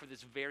designed you for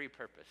this very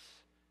purpose.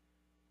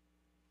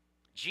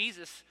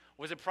 Jesus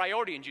was a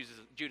priority in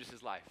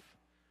Judas's life.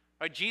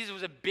 Right? Jesus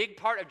was a big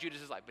part of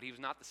Judas's life, but he was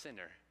not the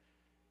center.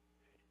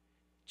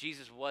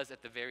 Jesus was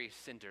at the very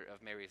center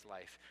of Mary's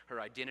life.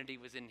 Her identity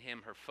was in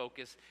him. Her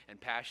focus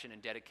and passion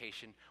and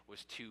dedication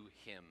was to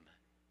him.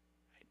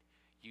 Right?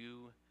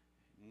 You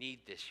need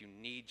this. You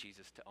need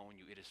Jesus to own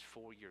you. It is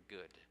for your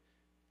good.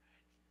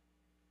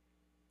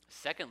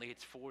 Secondly,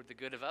 it's for the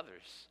good of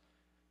others.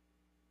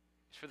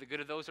 It's for the good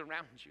of those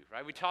around you,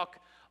 right? We talk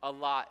a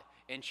lot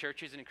in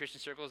churches and in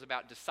Christian circles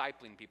about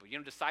discipling people. You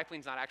know, discipling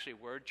is not actually a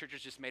word.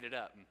 Churches just made it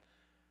up.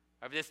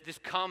 This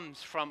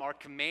comes from our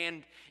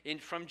command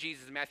from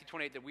Jesus in Matthew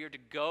 28 that we are to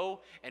go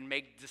and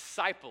make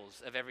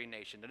disciples of every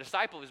nation. A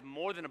disciple is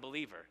more than a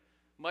believer,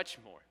 much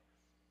more.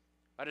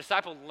 A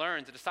disciple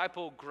learns, a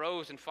disciple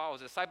grows and follows,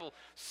 a disciple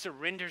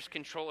surrenders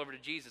control over to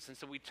Jesus. And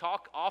so we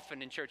talk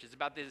often in churches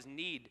about this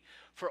need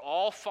for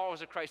all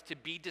followers of Christ to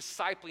be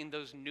discipling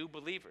those new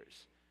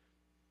believers.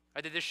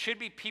 Right, that there should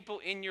be people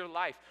in your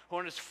life who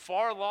are as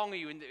far along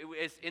you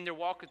in their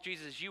walk with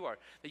Jesus as you are.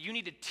 That you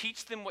need to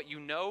teach them what you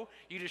know.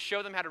 You need to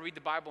show them how to read the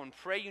Bible and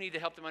pray. You need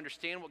to help them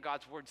understand what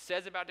God's word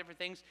says about different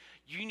things.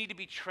 You need to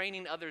be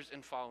training others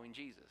in following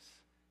Jesus.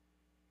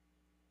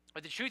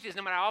 But the truth is,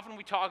 no matter how often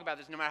we talk about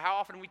this, no matter how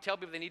often we tell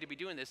people they need to be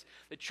doing this,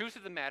 the truth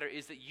of the matter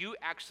is that you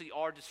actually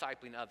are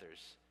discipling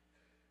others.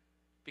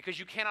 Because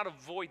you cannot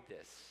avoid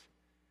this.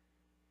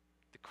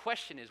 The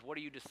question is, what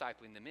are you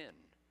discipling them in?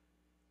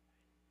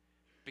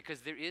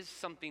 Because there is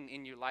something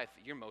in your life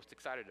that you're most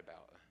excited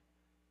about.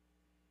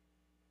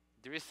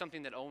 There is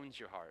something that owns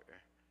your heart.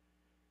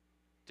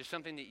 There's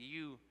something that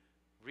you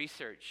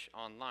research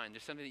online.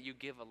 There's something that you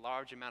give a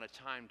large amount of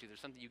time to.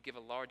 There's something you give a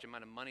large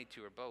amount of money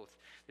to, or both.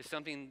 There's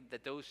something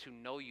that those who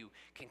know you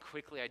can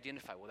quickly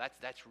identify. Well,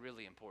 that's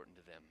really important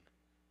to them.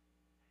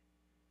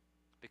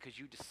 Because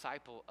you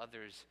disciple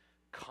others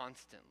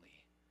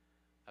constantly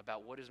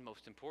about what is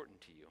most important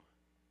to you.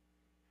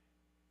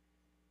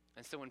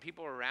 And so when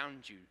people are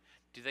around you,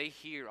 do they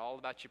hear all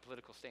about your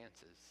political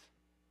stances?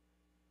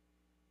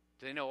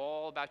 Do they know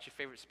all about your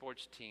favorite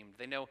sports team? Do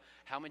they know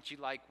how much you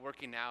like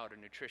working out or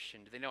nutrition?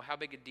 Do they know how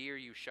big a deer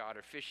you shot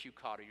or fish you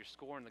caught or your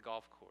score in the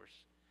golf course?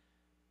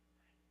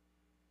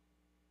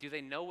 Do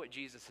they know what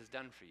Jesus has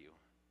done for you?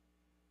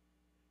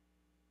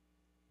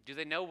 Do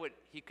they know what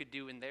he could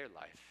do in their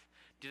life?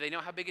 Do they know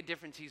how big a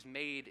difference he's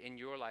made in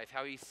your life,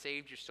 how he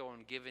saved your soul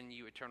and given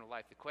you eternal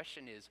life? The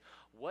question is,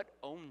 what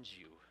owns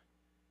you?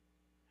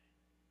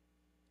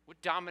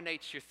 What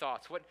dominates your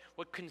thoughts?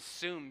 What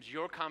consumes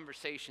your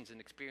conversations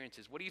and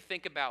experiences? What do you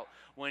think about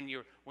when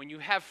you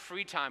have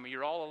free time and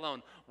you're all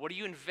alone? What do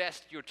you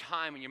invest your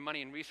time and your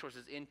money and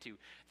resources into?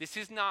 This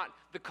is not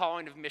the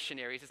calling of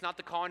missionaries. It's not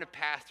the calling of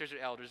pastors or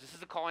elders. This is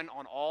the calling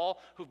on all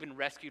who've been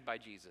rescued by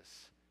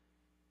Jesus.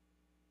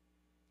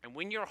 And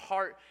when your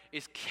heart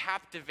is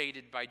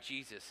captivated by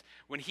Jesus,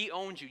 when he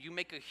owns you, you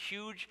make a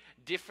huge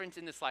difference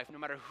in this life, no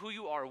matter who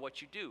you are or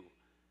what you do.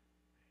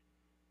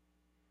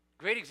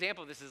 Great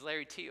example of this is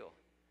Larry Teal.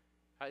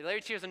 Larry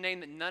Teal is a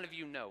name that none of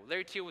you know.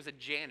 Larry Teal was a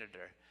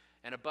janitor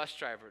and a bus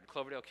driver at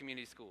Cloverdale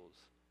Community Schools.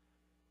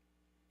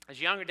 His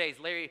younger days,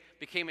 Larry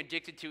became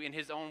addicted to, in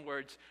his own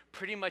words,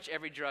 pretty much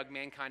every drug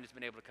mankind has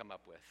been able to come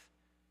up with.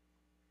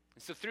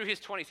 And so through his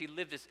 20s, he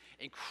lived this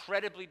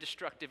incredibly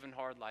destructive and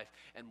hard life.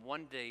 And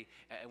one day,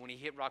 when he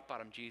hit rock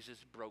bottom, Jesus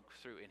broke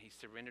through and he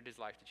surrendered his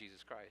life to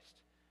Jesus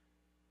Christ.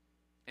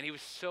 And he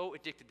was so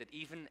addicted that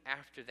even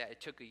after that,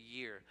 it took a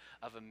year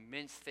of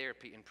immense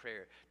therapy and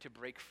prayer to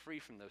break free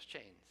from those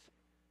chains.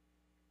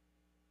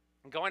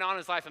 And going on in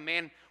his life, a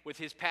man with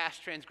his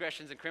past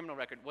transgressions and criminal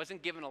record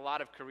wasn't given a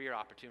lot of career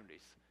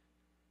opportunities.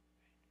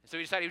 And so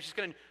he decided he was just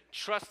going to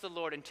trust the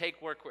Lord and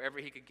take work wherever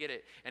he could get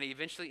it. And he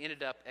eventually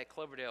ended up at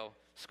Cloverdale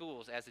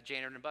Schools as a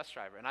janitor and a bus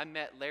driver. And I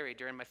met Larry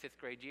during my 5th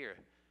grade year.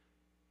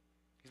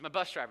 He's my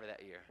bus driver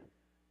that year.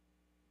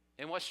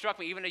 And what struck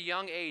me, even at a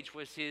young age,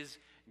 was his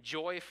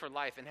joy for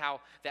life and how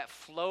that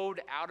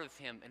flowed out of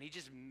him. And he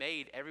just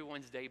made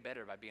everyone's day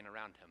better by being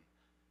around him.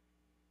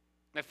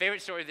 My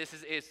favorite story of this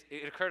is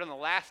it occurred on the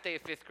last day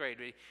of 5th grade.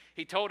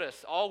 He told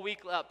us all week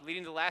up,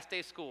 leading to the last day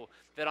of school,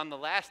 that on the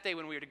last day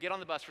when we were to get on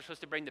the bus, we're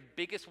supposed to bring the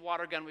biggest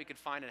water gun we could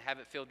find and have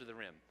it filled to the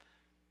rim.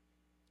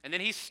 And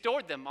then he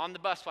stored them on the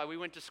bus while we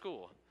went to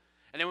school.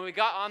 And then when we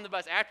got on the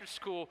bus after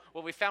school,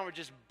 what we found were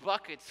just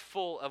buckets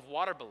full of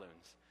water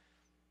balloons.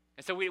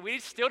 And so we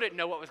still didn't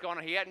know what was going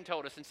on. He hadn't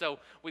told us. And so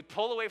we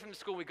pull away from the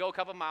school. We go a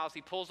couple miles.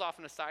 He pulls off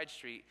on a side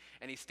street,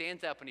 and he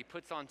stands up, and he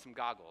puts on some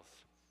goggles.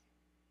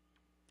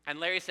 And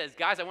Larry says,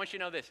 guys, I want you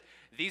to know this.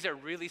 These are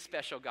really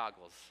special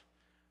goggles.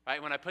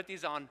 Right? When I put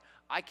these on,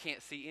 I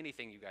can't see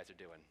anything you guys are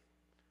doing.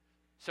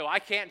 So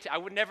I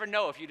would never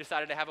know if you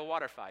decided to have a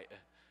water fight. And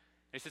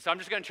he says, so I'm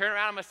just going to turn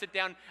around, I'm going to sit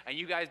down, and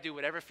you guys do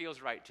whatever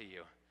feels right to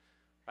you.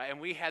 Right? And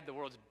we had the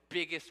world's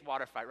biggest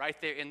water fight right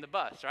there in the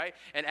bus, right?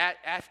 And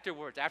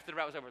afterwards, after the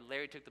route was over,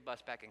 Larry took the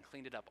bus back and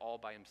cleaned it up all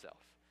by himself.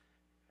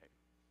 Right?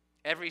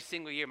 Every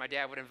single year, my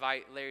dad would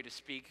invite Larry to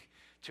speak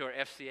to our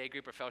FCA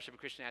group, our Fellowship of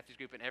Christian Athletes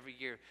group, and every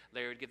year,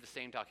 Larry would give the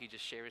same talk. He'd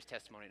just share his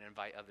testimony and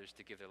invite others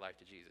to give their life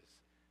to Jesus.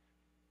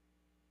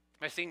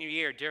 My senior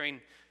year,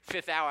 during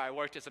 5th hour, I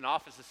worked as an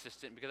office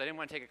assistant because I didn't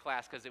want to take a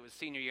class because it was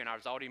senior year and I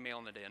was already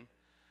mailing it in.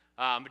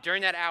 But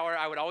during that hour,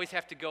 I would always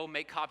have to go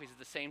make copies at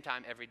the same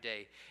time every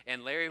day.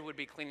 And Larry would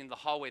be cleaning the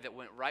hallway that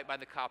went right by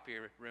the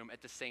copier room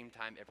at the same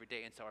time every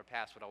day. And so our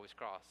paths would always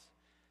cross.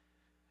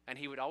 And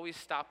he would always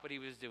stop what he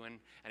was doing,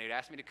 and he would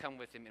ask me to come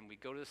with him, and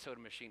we'd go to the soda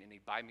machine, and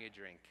he'd buy me a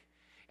drink.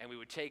 And we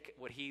would take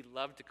what he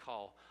loved to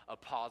call a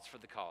pause for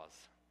the cause.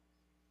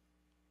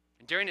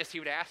 And during this, he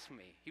would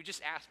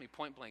just ask me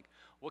point blank,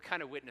 what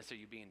kind of witness are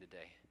you being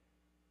today?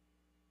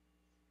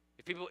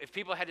 If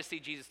people had to see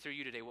Jesus through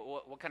you today,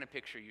 what kind of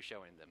picture are you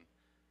showing them?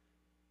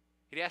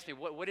 He'd ask me,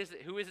 what is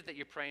it? Who is it that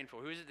you're praying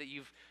for? Who is it that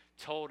you've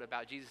told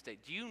about Jesus today?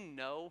 Do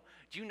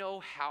you know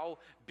how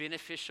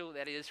beneficial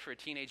that is for a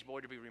teenage boy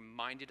to be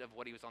reminded of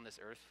what he was on this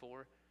earth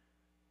for?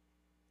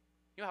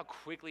 You know how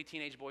quickly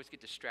teenage boys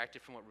get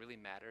distracted from what really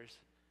matters?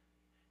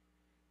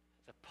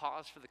 The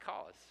pause for the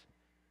cause.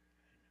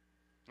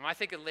 When I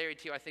think of Larry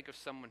Teal, I think of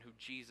someone who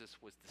Jesus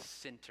was the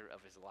center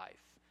of his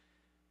life.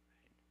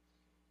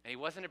 And he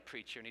wasn't a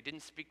preacher, and he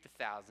didn't speak to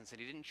thousands, and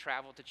he didn't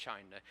travel to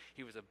China.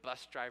 He was a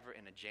bus driver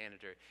and a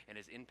janitor, and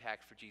his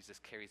impact for Jesus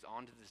carries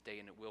on to this day,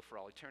 and it will for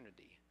all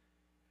eternity.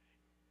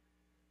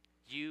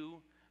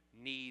 You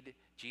need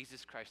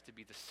Jesus Christ to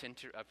be the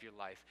center of your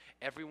life.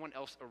 Everyone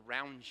else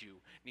around you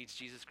needs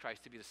Jesus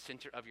Christ to be the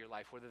center of your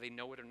life, whether they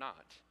know it or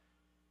not.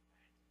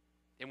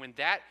 And when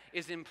that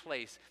is in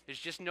place, there's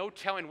just no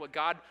telling what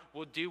God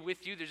will do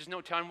with you. There's just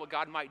no telling what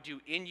God might do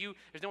in you.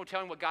 There's no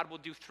telling what God will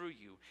do through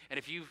you. And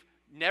if you've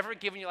never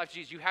given your life to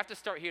Jesus, you have to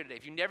start here today.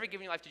 If you've never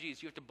given your life to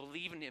Jesus, you have to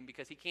believe in him,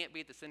 because he can't be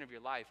at the center of your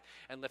life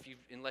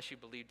unless you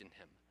believed in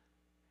him.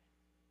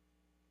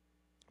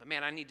 But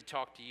man, I need to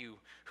talk to you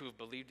who have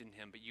believed in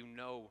him, but you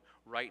know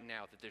right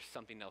now that there's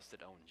something else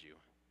that owns you.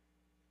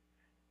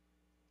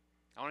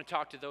 I want to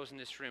talk to those in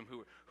this room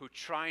who are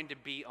trying to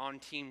be on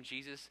Team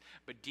Jesus,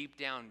 but deep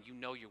down you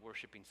know you're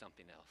worshiping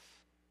something else.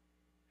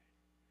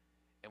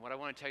 And what I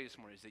want to tell you this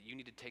morning is that you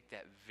need to take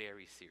that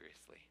very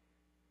seriously.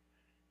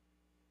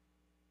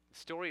 The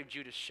story of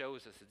Judas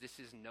shows us that this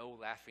is no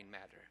laughing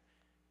matter.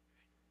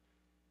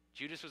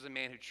 Judas was a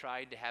man who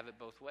tried to have it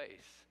both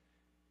ways.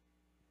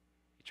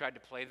 He tried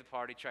to play the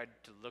part, he tried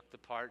to look the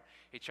part,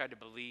 he tried to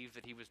believe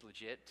that he was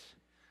legit,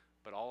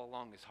 but all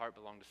along his heart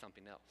belonged to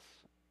something else.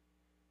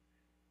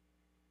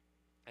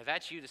 If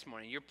that's you this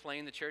morning, you're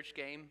playing the church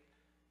game,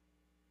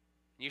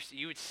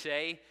 You would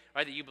say,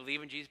 right, that you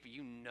believe in Jesus, but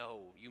you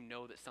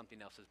know that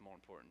something else is more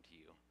important to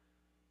you.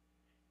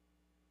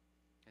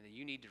 And that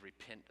you need to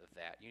repent of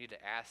that. You need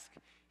to ask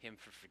him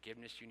for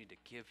forgiveness. You need to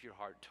give your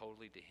heart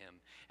totally to him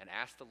and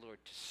ask the Lord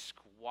to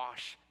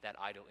squash that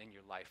idol in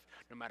your life,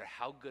 no matter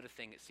how good a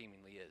thing it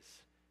seemingly is.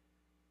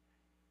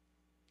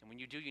 And when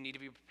you do, you need to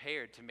be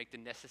prepared to make the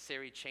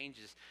necessary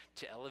changes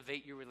to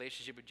elevate your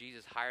relationship with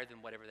Jesus higher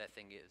than whatever that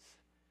thing is.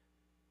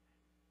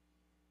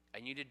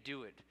 And you need to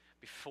do it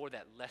before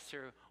that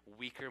lesser,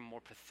 weaker,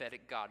 more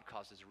pathetic God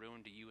causes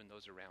ruin to you and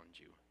those around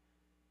you.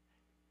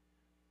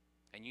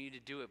 And you need to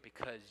do it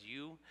because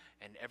you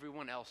and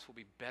everyone else will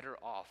be better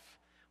off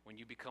when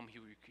you become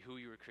who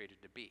you were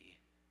created to be.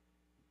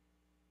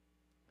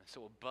 And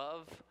so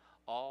above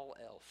all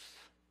else,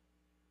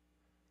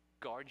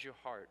 guard your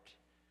heart,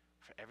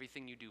 for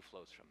everything you do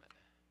flows from it.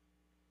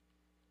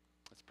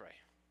 Let's pray.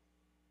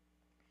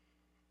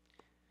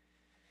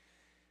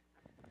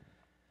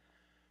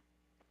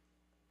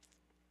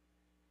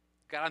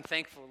 God, I'm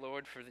thankful,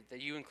 Lord,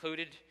 that you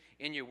included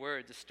in your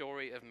word the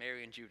story of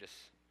Mary and Judas.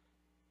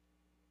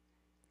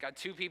 God,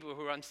 two people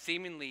who are on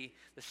seemingly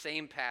the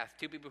same path,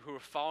 two people who are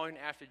following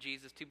after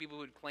Jesus, two people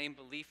who had claimed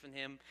belief in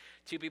him,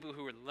 two people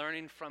who were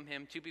learning from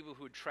him, two people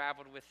who had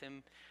traveled with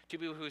him, two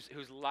people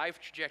whose life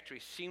trajectory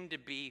seemed to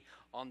be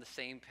on the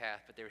same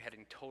path, but they were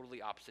heading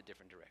totally opposite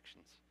different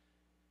directions.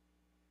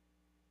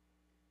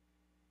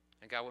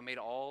 And God, what made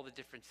all the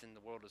difference in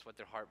the world is what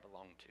their heart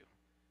belonged to.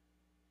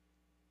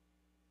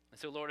 And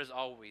so, Lord, as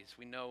always,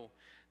 we know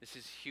this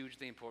is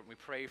hugely important. We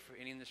pray for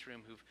any in this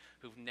room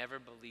who've never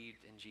believed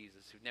in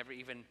Jesus, who've never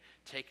even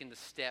taken the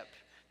step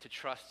to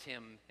trust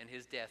him and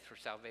his death for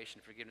salvation,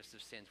 forgiveness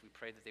of sins. We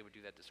pray that they would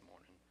do that this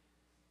morning.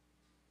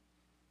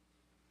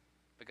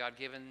 But God,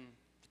 given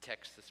the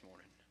text this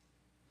morning,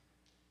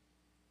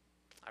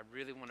 I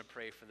really want to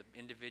pray for the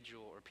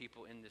individual or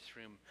people in this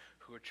room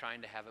who are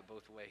trying to have it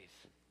both ways,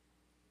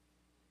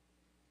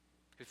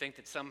 who think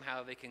that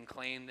somehow they can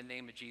claim the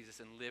name of Jesus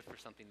and live for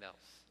something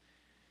else.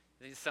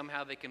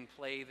 Somehow they can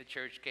play the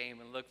church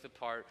game and look the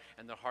part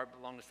and their heart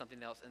belong to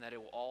something else, and that it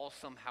will all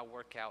somehow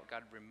work out.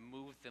 God,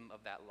 remove them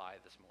of that lie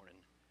this morning.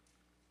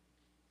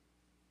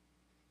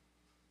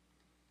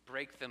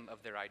 Break them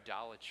of their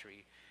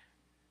idolatry.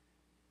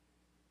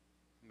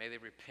 May they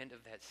repent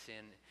of that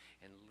sin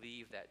and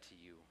leave that to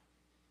you.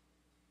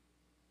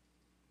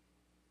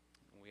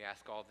 We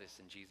ask all this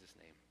in Jesus'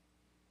 name.